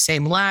still in the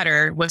same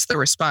ladder? What's the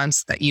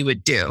response that you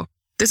would do?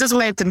 This is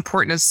why it's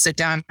important to sit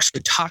down and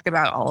actually talk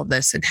about all of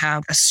this and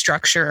have a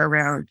structure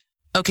around,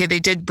 okay, they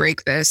did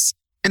break this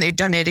and they've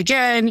done it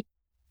again.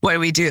 What do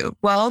we do?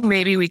 Well,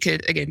 maybe we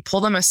could, again,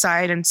 pull them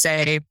aside and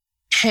say,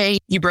 hey,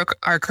 you broke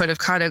our code of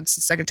conduct. It's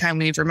the second time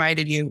we've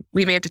reminded you.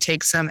 We may have to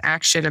take some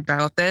action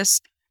about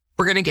this.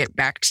 We're going to get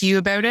back to you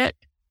about it.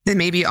 Then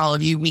maybe all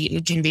of you meet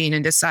and convene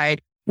and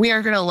decide we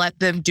are going to let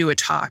them do a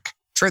talk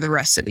for the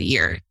rest of the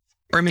year,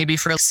 or maybe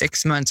for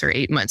 6 months or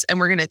 8 months. And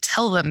we're going to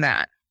tell them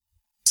that.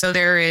 So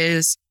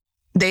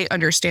they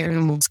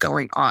understand what's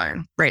going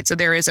on, right? So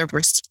there is a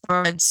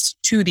response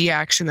to the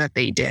action that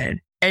they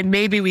did. And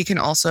maybe we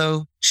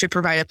should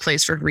provide a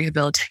place for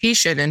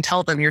rehabilitation and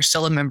tell them you're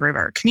still a member of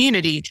our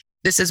community.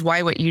 This is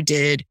why what you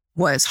did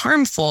was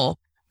harmful,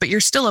 but you're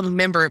still a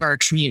member of our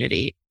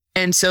community.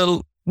 And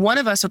so one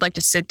of us would like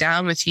to sit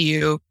down with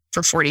you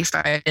for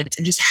 45 minutes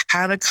and just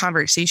have a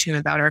conversation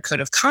about our code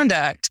of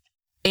conduct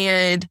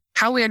and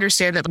how we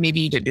understand that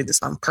maybe you didn't do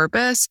this on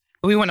purpose,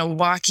 but we want to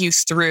walk you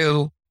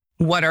through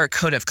what our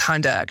code of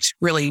conduct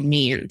really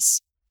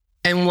means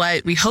and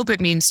what we hope it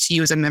means to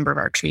you as a member of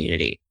our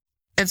community.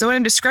 And so what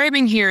I'm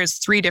describing here is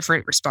 3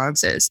 different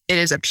responses. It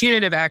is a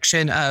punitive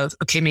action of,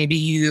 okay, maybe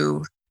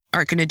you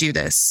aren't going to do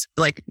this.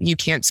 Like you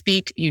can't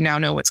speak. You now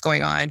know what's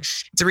going on.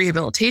 It's a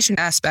rehabilitation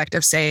aspect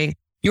of saying,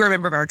 you're a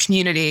member of our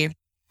community.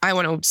 I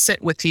want to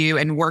sit with you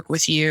and work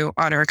with you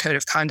on our code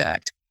of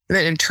conduct. And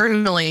then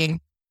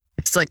internally,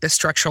 it's like the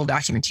structural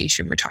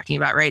documentation we're talking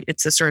about, right?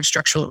 It's a sort of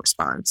structural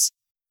response.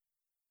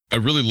 I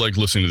really like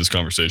listening to this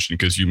conversation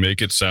because you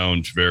make it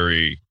sound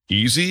very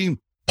easy,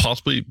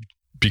 possibly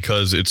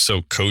because it's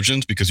so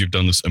cogent, because you've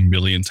done this a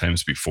million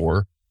times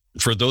before.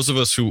 For those of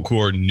us who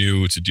are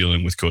new to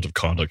dealing with code of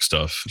conduct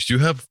stuff, do you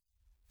have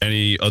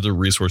any other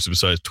resources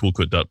besides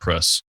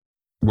toolkit.press?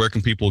 Where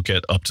can people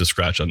get up to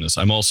scratch on this?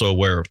 I'm also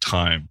aware of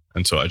time.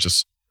 And so I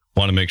just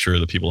want to make sure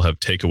that people have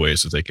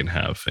takeaways that they can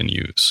have and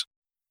use.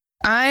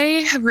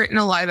 I have written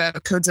a lot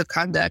about codes of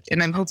conduct,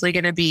 and I'm hopefully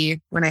going to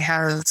be, when I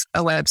have a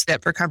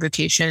website for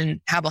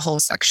Convocation, have a whole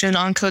section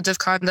on codes of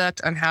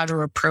conduct on how to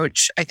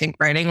approach, I think,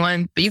 writing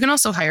one. But you can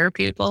also hire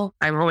people.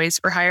 I'm always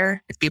for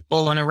hire if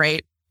people want to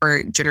write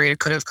or generate a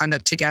code of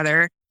conduct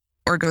together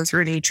or go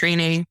through any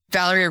training.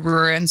 Valerie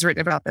Brewer has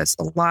written about this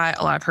a lot.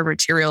 A lot of her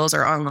materials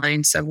are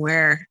online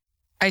somewhere.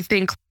 I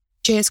think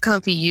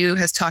JSConf.eu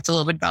has talked a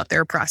little bit about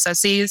their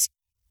processes.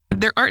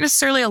 There aren't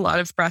necessarily a lot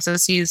of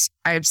processes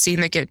I've seen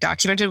that get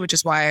documented, which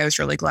is why I was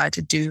really glad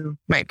to do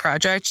my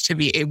project, to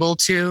be able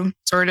to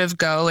sort of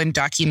go and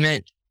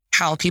document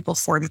how people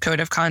form code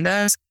of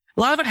conduct.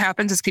 A lot of what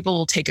happens is people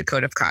will take a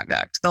code of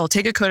conduct. They'll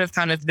take a code of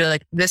conduct and be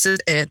like, this is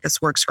it,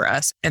 this works for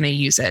us, and they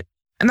use it.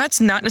 And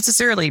that's not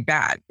necessarily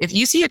bad. If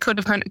you see a code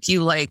of conduct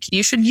you like,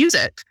 you should use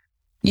it.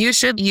 You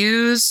should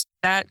use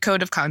that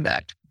code of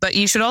conduct, but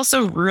you should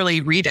also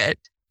really read it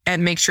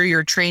and make sure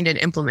you're trained in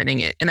implementing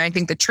it. And I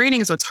think the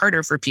training is what's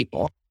harder for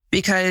people,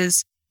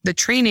 because the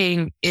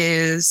training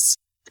is,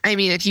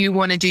 if you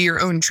want to do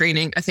your own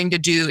training, a thing to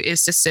do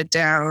is to sit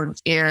down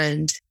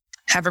and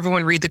have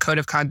everyone read the code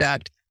of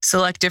conduct,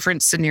 select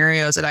different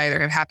scenarios that either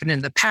have happened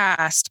in the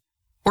past,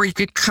 or you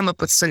could come up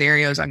with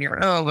scenarios on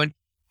your own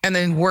and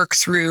then work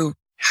through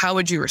how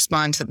would you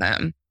respond to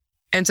them.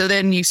 And so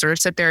then you sort of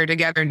sit there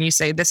together and you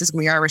say, this is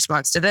going to be our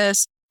response to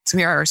this. This is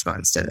going to be our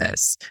response to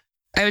this.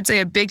 I would say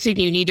a big thing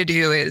you need to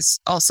do is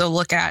also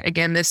look at,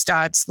 again, this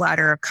Dodds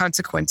ladder of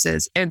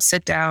consequences, and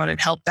sit down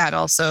and help that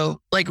also,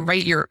 like,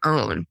 write your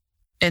own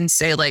and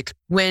say, like,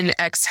 when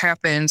X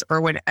happens or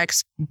when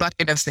X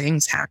bucket of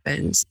things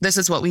happens, this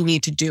is what we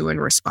need to do in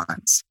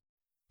response.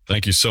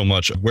 Thank you so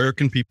much. Where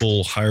can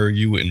people hire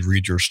you and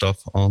read your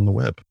stuff on the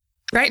web?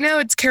 Right now,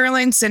 it's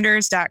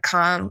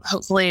CarolineCinders.com.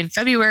 Hopefully in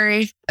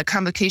February, the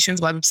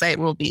Convocations website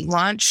will be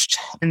launched.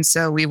 And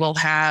so we will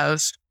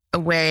have a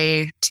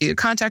way to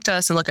contact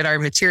us and look at our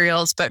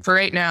materials. But for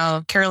right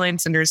now,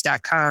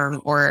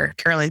 CarolineCinders.com or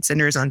Caroline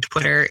Cinders on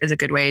Twitter is a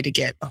good way to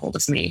get a hold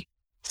of me.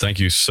 Thank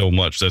you so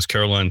much. That's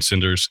Caroline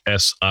Cinders,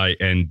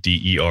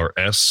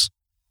 Sinders.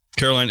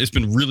 Caroline, it's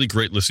been really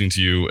great listening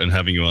to you and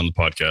having you on the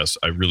podcast.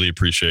 I really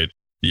appreciate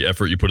the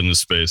effort you put in this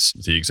space,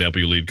 the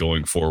example you lead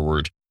going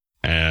forward,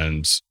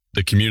 and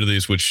the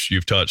communities which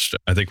you've touched.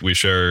 I think we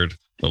shared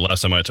the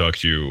last time I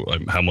talked to you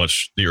how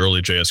much the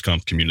early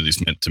JSConf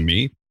communities meant to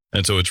me.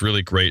 And so it's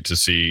really great to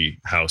see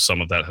how some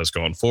of that has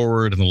gone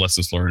forward, and the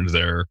lessons learned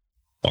there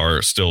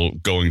are still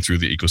going through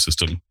the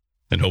ecosystem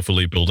and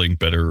hopefully building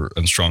better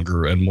and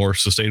stronger and more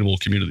sustainable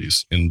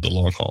communities in the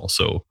long haul.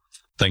 So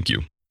thank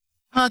you.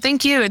 Oh,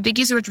 thank you. And thank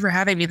you so much for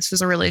having me. This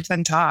was a really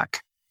fun talk.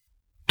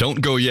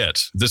 Don't go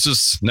yet. This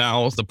is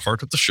now the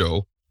part of the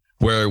show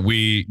where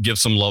we give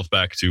some love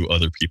back to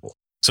other people.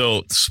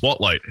 So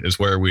Spotlight is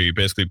where we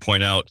basically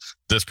point out,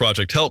 this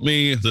project helped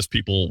me, this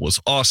people was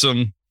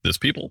awesome, this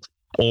people,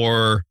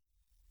 or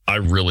I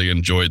really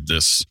enjoyed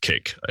this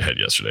cake I had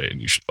yesterday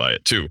and you should buy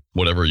it too.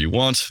 Whatever you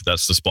want,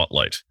 that's the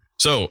Spotlight.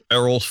 So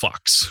Errol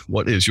Fox,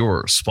 what is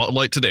your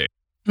Spotlight today?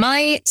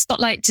 My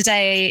spotlight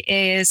today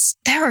is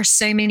there are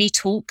so many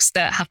talks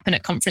that happen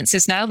at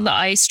conferences now that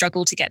I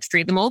struggle to get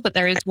through them all, but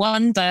there is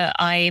one that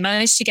I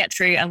managed to get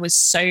through and was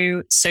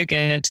so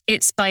good.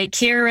 It's by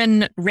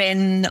Kieran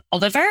Rinn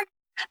Oliver,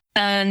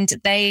 and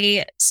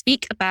they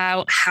speak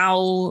about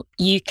how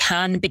you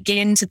can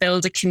begin to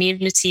build a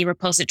community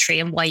repository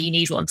and why you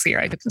need one for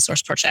your open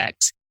source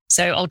project.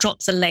 So I'll drop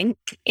the link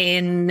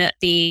in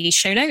the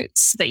show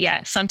notes. But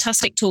yeah,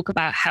 fantastic talk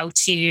about how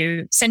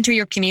to center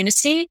your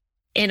community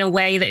in a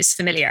way that is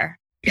familiar,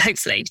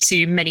 hopefully,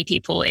 to many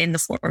people in the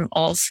form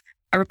of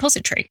a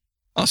repository.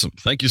 Awesome.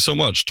 Thank you so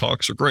much.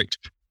 Talks are great.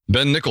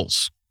 Ben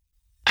Nichols.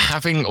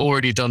 Having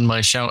already done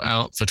my shout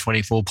out for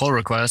 24 pull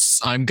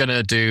requests, I'm going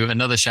to do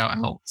another shout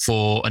out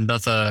for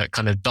another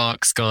kind of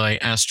dark sky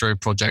astro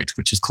project,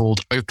 which is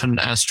called Open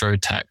Astro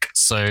Tech.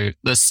 So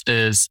this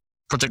is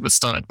project that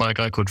started by a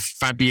guy called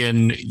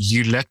Fabian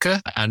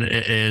Ulecke, and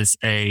it is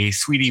a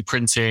 3D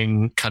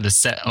printing kind of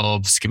set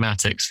of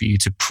schematics for you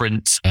to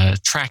print a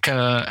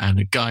tracker and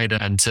a guide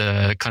and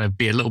to kind of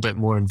be a little bit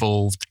more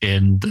involved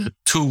in the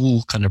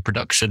tool kind of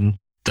production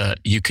that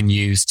you can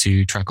use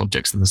to track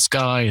objects in the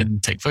sky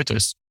and take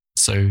photos.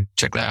 So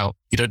check that out.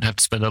 You don't have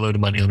to spend a load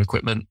of money on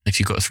equipment. If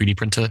you've got a 3D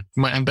printer,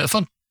 you might have a bit of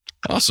fun.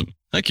 Awesome.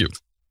 Thank you.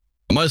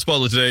 My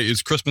spotlight today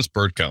is Christmas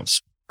bird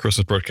counts.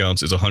 Christmas bird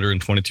counts is a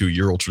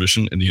 122-year-old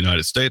tradition in the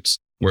United States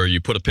where you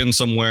put a pin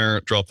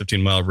somewhere, draw a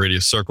 15-mile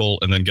radius circle,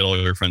 and then get all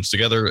your friends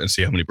together and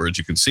see how many birds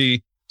you can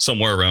see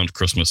somewhere around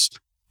Christmas.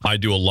 I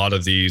do a lot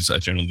of these. I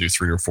generally do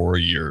 3 or 4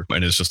 a year,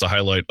 and it's just a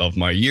highlight of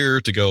my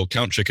year to go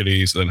count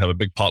chickadees and then have a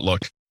big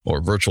potluck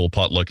or virtual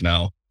potluck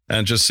now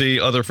and just see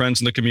other friends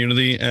in the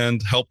community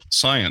and help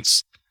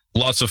science.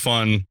 Lots of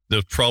fun.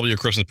 There's probably a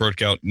Christmas bird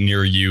count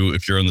near you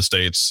if you're in the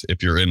States.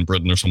 If you're in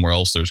Britain or somewhere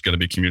else, there's going to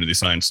be community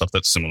science stuff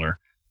that's similar.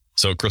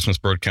 So Christmas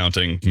bird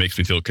counting makes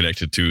me feel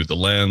connected to the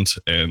land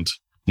and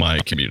my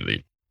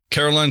community.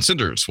 Caroline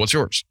Cinders, what's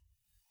yours?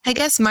 I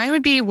guess mine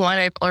would be one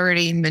I've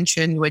already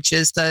mentioned, which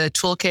is the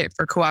Toolkit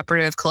for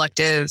Cooperative,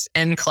 Collective,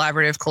 and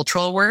Collaborative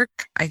Cultural Work.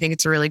 I think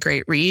it's a really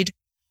great read.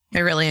 I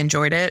really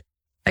enjoyed it.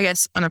 I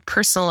guess on a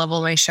personal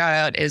level, my shout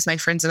out is my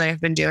friends and I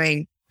have been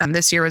doing,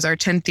 this year was our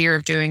 10th year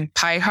of doing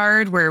Pie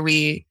Hard, where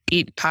we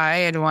eat pie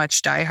and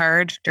watch Die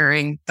Hard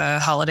during the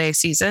holiday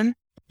season.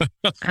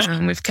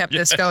 We've kept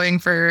this going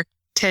for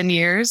 10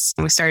 years.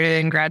 We started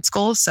in grad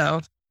school,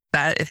 so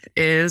that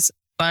is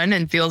fun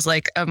and feels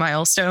like a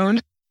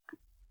milestone.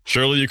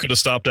 Surely you could have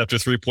stopped after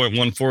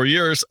 3.14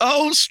 years.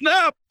 Oh,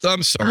 snap.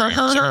 I'm sorry.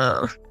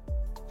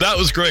 That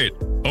was great.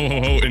 Ho,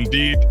 ho, ho,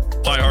 indeed.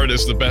 Pie Hard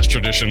is the best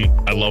tradition.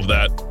 I love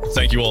that.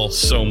 Thank you all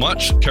so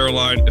much.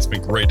 Caroline, it's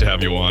been great to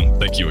have you on.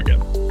 Thank you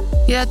again.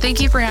 Yeah, thank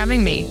you for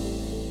having me.